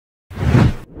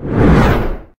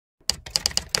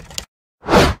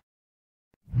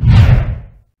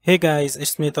Hey guys,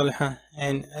 it's me Talha,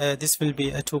 and this will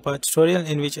be a two-part tutorial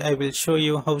in which I will show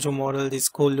you how to model this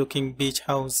cool looking beach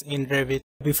house in Revit.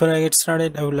 Before I get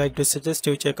started, I would like to suggest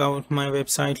you check out my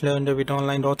website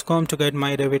learnrevitonline.com to get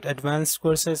my Revit advanced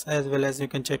courses, as well as you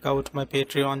can check out my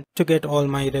Patreon to get all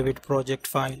my Revit project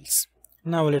files.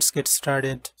 Now let's get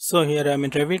started. So here I'm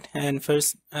in Revit, and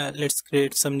first let's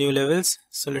create some new levels.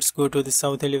 So let's go to the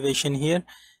south elevation here,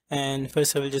 and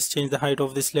first I will just change the height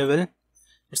of this level.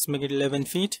 Let's make it 11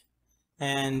 feet,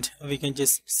 and we can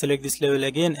just select this level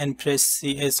again and press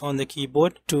CS on the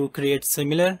keyboard to create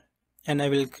similar, and I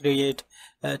will create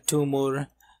two more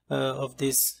of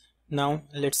this. Now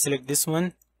let's select this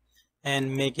one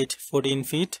and make it 14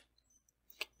 feet,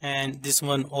 and this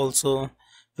one also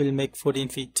will make 14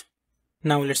 feet.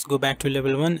 Now let's go back to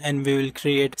level 1 and we will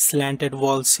create slanted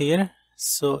walls here.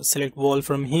 So select wall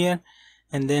from here,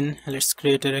 and then let's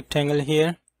create a rectangle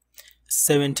here,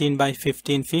 17 by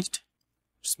 15 feet.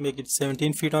 Just make it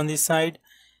 17 feet on this side,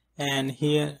 and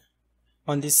here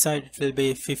on this side it will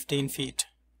be 15 feet.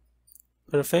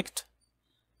 Perfect.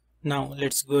 Now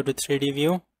let's go to 3D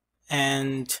view,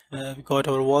 and we got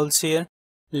our walls here.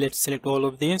 Let's select all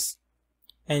of these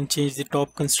and change the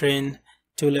top constraint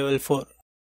to level 4.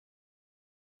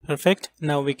 Perfect.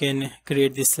 Now we can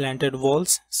create these slanted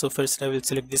walls. So first I will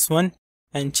select this one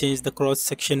and change the cross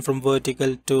section from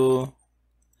vertical to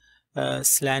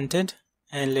slanted,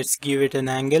 and let's give it an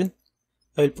angle.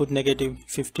 I will put negative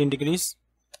 15 degrees.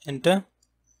 Enter.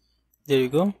 There you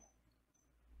go.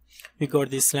 We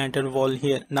got this slanted wall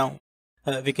here. Now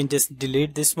we can just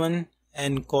delete this one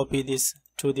and copy this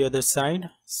to the other side.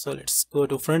 So let's go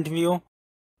to front view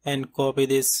and copy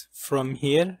this from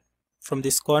here, from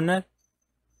this corner.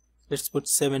 Let's put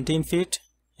 17 feet.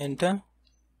 Enter.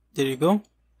 There you go.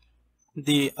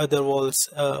 The other walls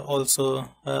also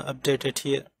updated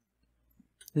here.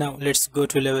 Now let's go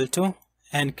to level 2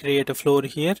 and create a floor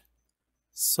here.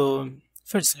 So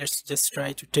first let's just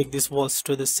try to take these walls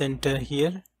to the center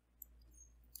here.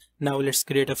 Now let's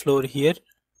create a floor here.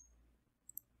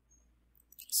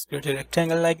 Let's create a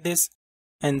rectangle like this,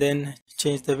 and then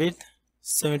change the width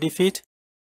 70 feet,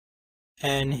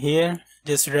 and here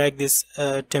just drag this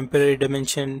temporary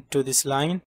dimension to this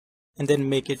line and then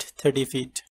make it 30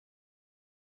 feet.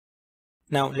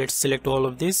 Now let's select all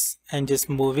of this and just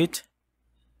move it.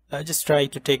 Just try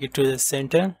to take it to the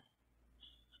center.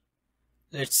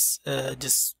 Let's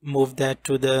just move that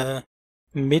to the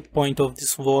midpoint of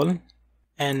this wall,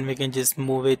 and we can just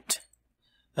move it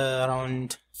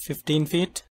around 15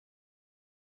 feet.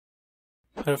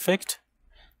 Perfect.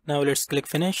 Now let's click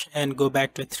finish and go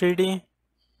back to 3D.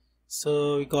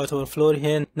 So we got our floor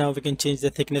here. Now we can change the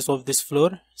thickness of this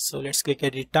floor. So let's click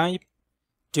edit type,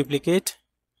 duplicate.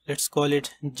 Let's call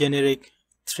it generic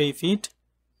 3 feet.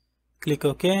 Click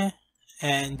OK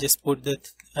and just put the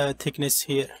thickness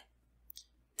here,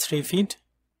 3 feet.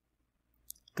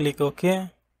 Click OK.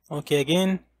 OK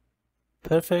again.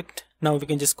 Perfect. Now we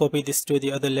can just copy this to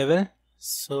the other level.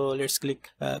 So let's click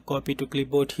copy to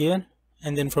clipboard here,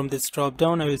 and then from this drop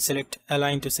down I will select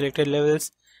align to selected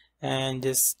levels and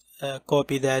just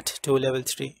copy that to level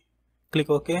 3. Click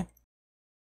OK.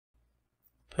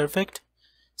 Perfect.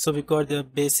 So we got the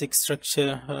basic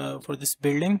structure for this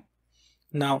building.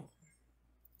 Now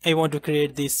I want to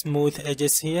create these smooth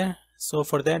edges here. So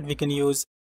for that we can use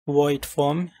void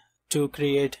form to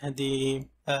create the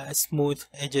smooth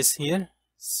edges here.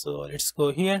 So let's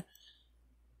go here,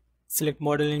 select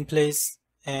model in place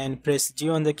and press G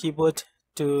on the keyboard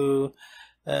to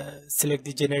select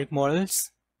the generic models.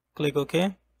 Click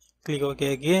OK. Click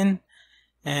OK again,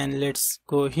 and let's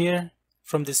go here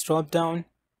from this drop down,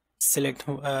 select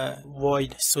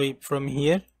void sweep from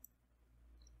here.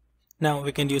 Now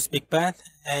we can use pick path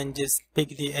and just pick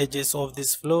the edges of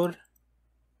this floor.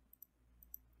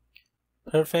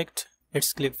 Perfect.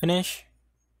 Let's click finish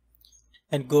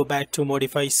and go back to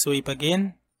modify sweep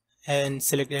again and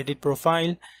select edit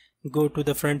profile. Go to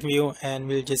the front view and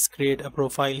we'll just create a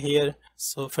profile here.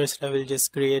 So first I will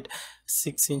just create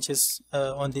 6 inches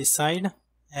on this side,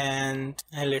 and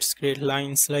let's create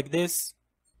lines like this.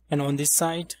 And on this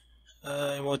side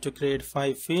I want to create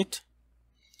 5 feet,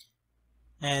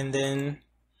 and then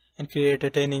create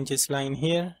a 10 inches line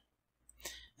here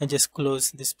and just close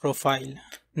this profile.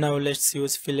 Now let's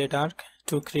use fillet arc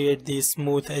to create these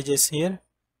smooth edges here.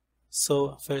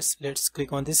 So first let's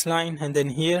click on this line and then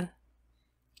here,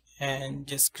 and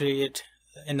just create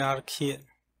an arc here.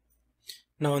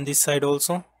 Now on this side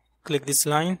also click this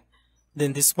line,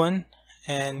 then this one,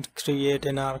 and create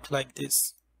an arc like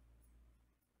this.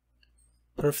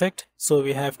 Perfect. So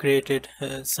we have created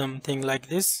something like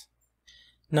this.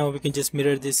 Now we can just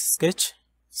mirror this sketch.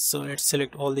 So let's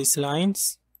select all these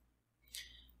lines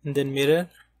and then mirror,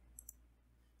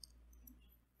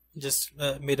 just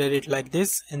mirror it like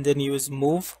this, and then use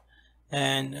move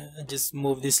and just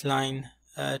move this line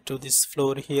to this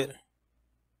floor here.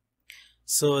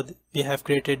 So we have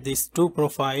created these two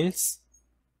profiles.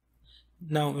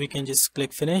 Now we can just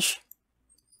click finish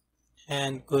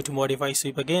and go to modify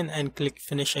sweep again and click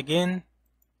finish again.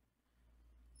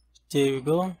 There we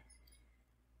go.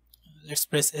 Let's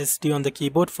press SD on the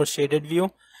keyboard for shaded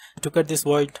view. To cut this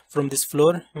void from this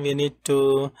floor, we need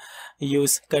to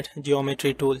use cut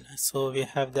geometry tool. So we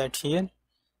have that here.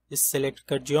 Just select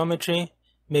cut geometry,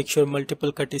 make sure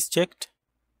multiple cut is checked,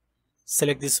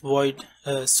 select this void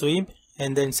sweep,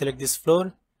 and then select this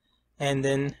floor and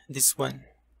then this one.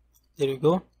 There we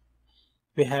go.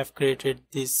 We have created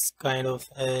this kind of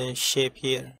shape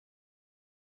here.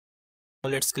 Now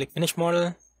let's click finish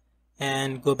model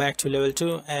and go back to level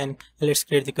 2 and let's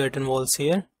create the curtain walls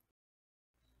here.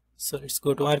 So let's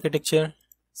go to architecture,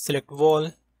 select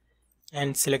wall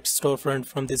and select storefront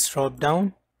from this drop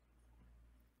down.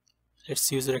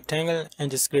 Let's use a rectangle and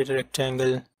just create a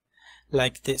rectangle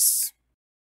like this.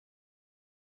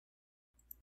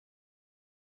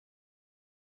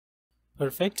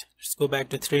 Perfect. Let's go back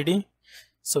to 3D.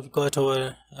 So we got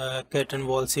our curtain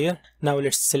walls here. Now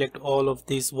let's select all of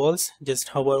these walls. Just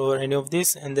hover over any of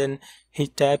these and then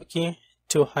hit tab key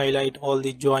to highlight all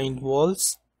the joined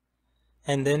walls.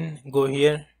 And then go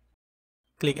here,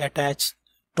 click attach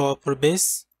top or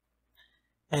base,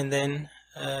 and then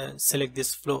select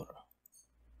this floor.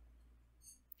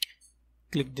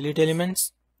 Click delete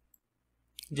elements.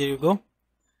 There you go.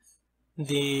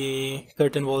 The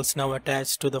curtain walls now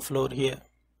attached to the floor here.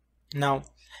 Now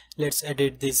let's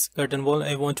edit this curtain wall.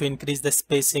 I want to increase the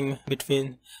spacing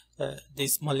between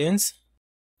these mullions,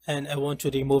 and I want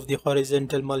to remove the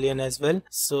horizontal mullion as well.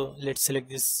 So let's select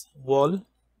this wall.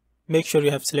 Make sure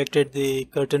you have selected the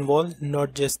curtain wall,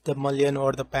 not just the mullion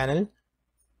or the panel.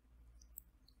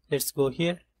 Let's go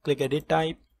here, click edit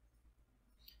type,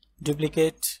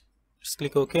 duplicate, just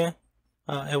click OK.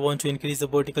 I want to increase the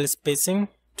vertical spacing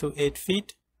to 8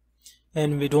 feet,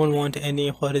 and we don't want any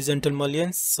horizontal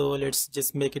mullions, so let's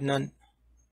just make it none.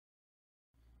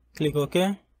 Click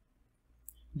OK.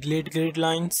 Delete grid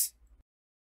lines.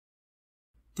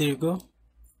 There you go.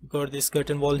 Got this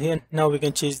curtain wall here. Now we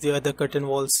can change the other curtain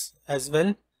walls as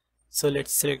well. So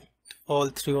let's select all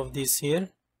three of these here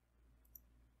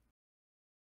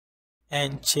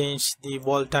and change the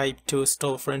wall type to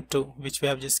storefront 2, which we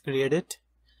have just created.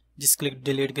 Just click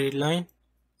delete grid line.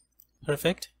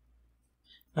 Perfect.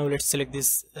 Now let's select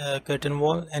this curtain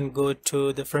wall and go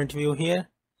to the front view here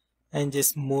and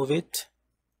just move it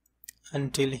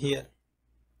until here.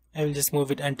 I will just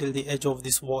move it until the edge of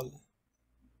this wall.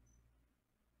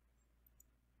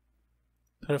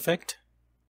 Perfect.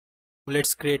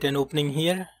 Let's create an opening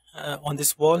here on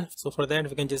this wall. So for that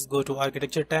we can just go to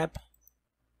architecture tab,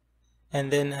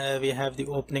 and then we have the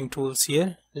opening tools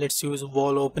here. Let's use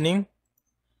wall opening.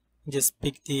 Just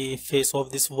pick the face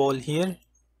of this wall here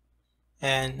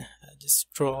and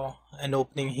just draw an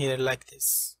opening here like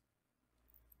this.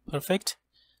 Perfect.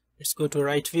 Let's go to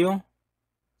right view,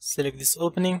 select this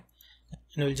opening,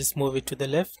 and we'll just move it to the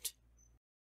left.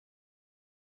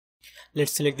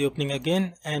 Let's select the opening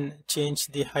again and change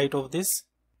the height of this.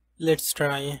 Let's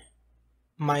try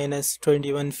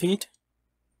 -21 feet.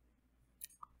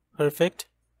 Perfect.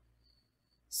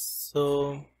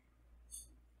 So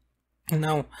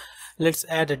now let's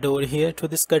add a door here to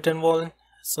this curtain wall.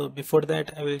 So before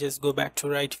that I will just go back to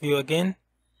right view again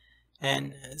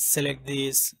and select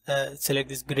this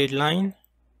grid line,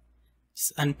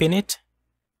 just unpin it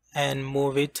and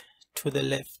move it to the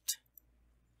left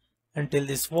until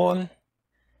this wall,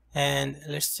 and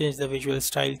let's change the visual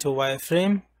style to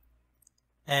wireframe,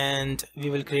 and we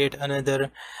will create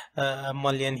another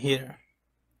mullion here.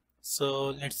 So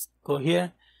let's go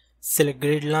here, select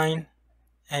grid line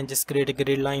and just create a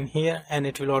grid line here, and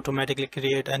it will automatically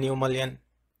create a new mullion.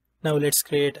 Now let's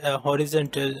create a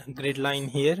horizontal grid line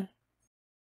here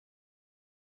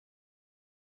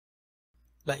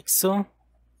like so,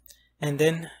 and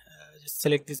then just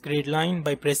select this grid line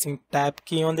by pressing tab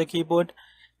key on the keyboard,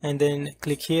 and then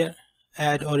click here,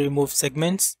 add or remove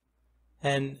segments,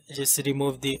 and just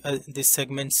remove these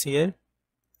segments here.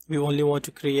 We only want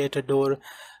to create a door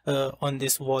on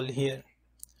this wall here.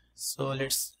 So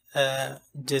let's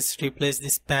just replace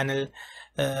this panel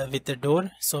with the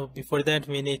door. So before that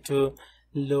we need to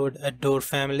load a door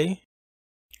family.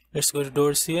 Let's go to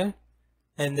doors here,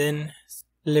 and then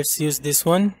let's use this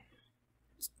one.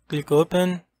 Click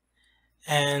open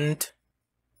and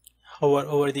hover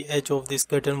over the edge of this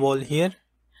curtain wall here,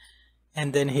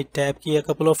 and then hit tab key a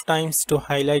couple of times to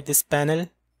highlight this panel,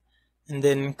 and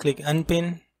then click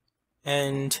unpin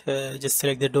and just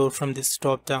select the door from this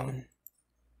drop down.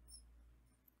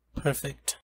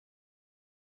 Perfect.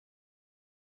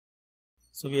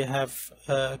 So we have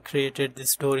created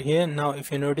this door here. Now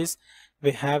if you notice,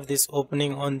 we have this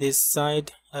opening on this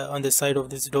side, on the side of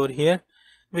this door here.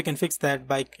 We can fix that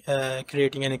by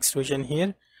creating an extrusion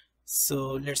here.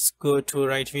 So let's go to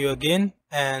right view again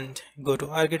and go to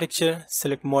architecture,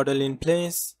 select model in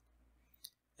place,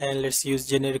 and let's use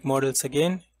generic models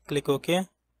again. Click OK.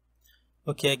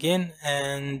 OK again,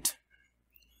 and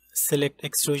select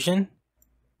extrusion,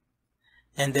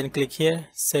 and then click here,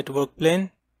 set work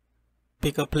plane,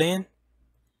 pick a plane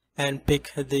and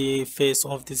pick the face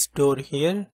of this door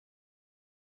here.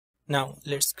 Now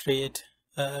let's create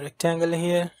a rectangle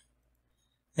here,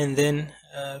 and then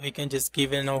we can just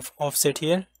give an offset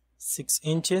here 6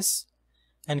 inches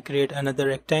and create another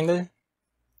rectangle.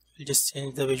 We'll just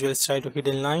change the visual style to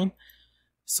hidden line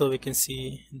so we can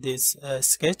see this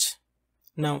sketch.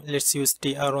 Now let's use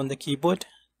TR on the keyboard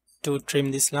to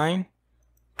trim this line,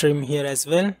 trim here as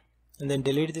well, and then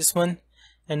delete this one.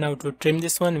 And now to trim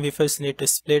this one, we first need to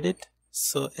split it.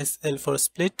 So SL for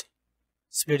split,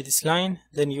 split this line,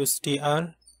 then use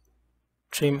TR,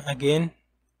 trim again.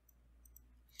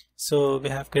 So we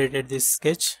have created this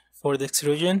sketch for the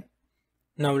extrusion.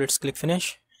 Now let's click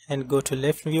finish and go to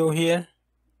left view here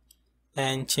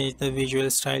and change the visual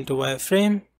style to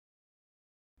wireframe,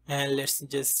 and let's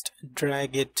just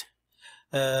drag it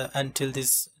until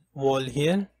this wall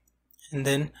here, and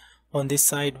then on this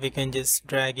side we can just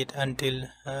drag it until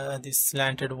this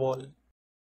slanted wall.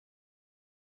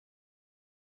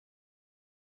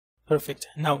 Perfect.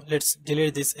 Now let's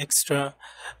delete this extra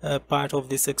part of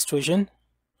this extrusion.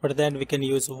 For that we can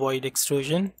use void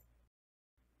extrusion.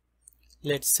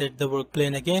 Let's set the work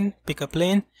plane again, pick a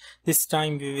plane. This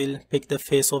time we will pick the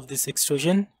face of this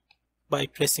extrusion. By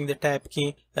pressing the tab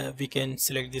key we can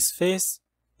select this face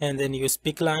and then use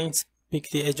pick lines,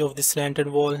 pick the edge of the slanted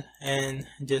wall and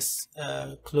just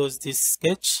close this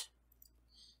sketch.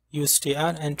 Use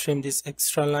TR and trim this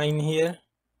extra line here,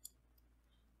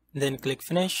 then click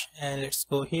finish, and let's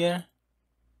go here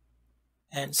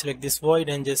and select this void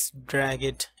and just drag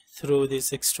it through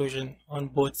this extrusion on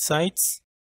both sides.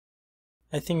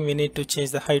 I think we need to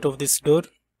change the height of this door,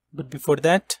 but before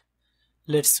that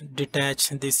let's detach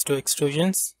these two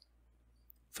extrusions.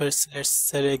 First let's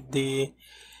select this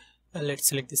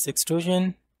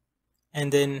extrusion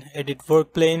and then edit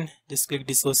work plane, just click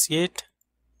dissociate,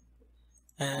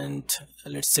 and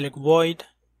let's select void,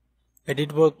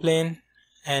 edit work plane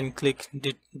and click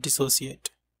dissociate.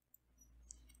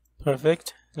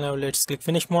 Perfect. Now let's click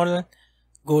finish model,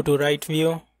 go to right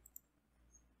view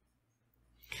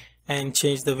and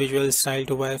change the visual style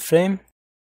to wireframe.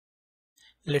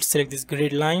 Let's select this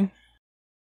grid line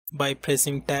by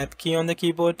pressing tab key on the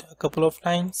keyboard a couple of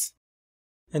times,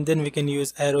 and then we can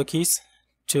use arrow keys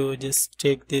to just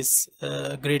take this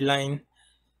grid line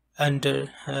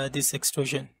under this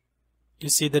extrusion. You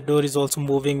see the door is also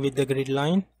moving with the grid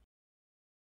line.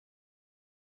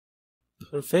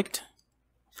 Perfect.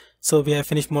 So we have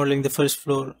finished modeling the first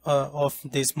floor of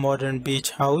this modern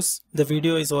beach house. The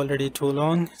video is already too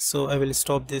long, so I will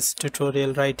stop this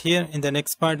tutorial right here. In the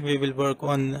next part we will work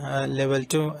on level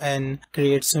 2 and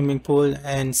create swimming pool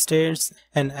and stairs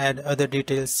and add other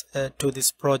details to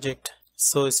this project.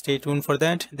 So stay tuned for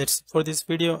that. That's it for this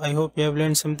video. I hope you have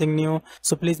learned something new.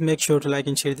 So please make sure to like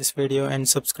and share this video and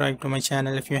subscribe to my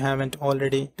channel if you haven't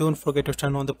already. Don't forget to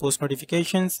turn on the post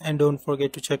notifications and don't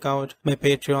forget to check out my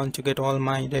Patreon to get all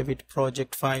my Revit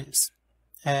project files.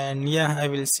 And yeah, I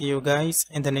will see you guys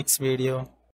in the next video.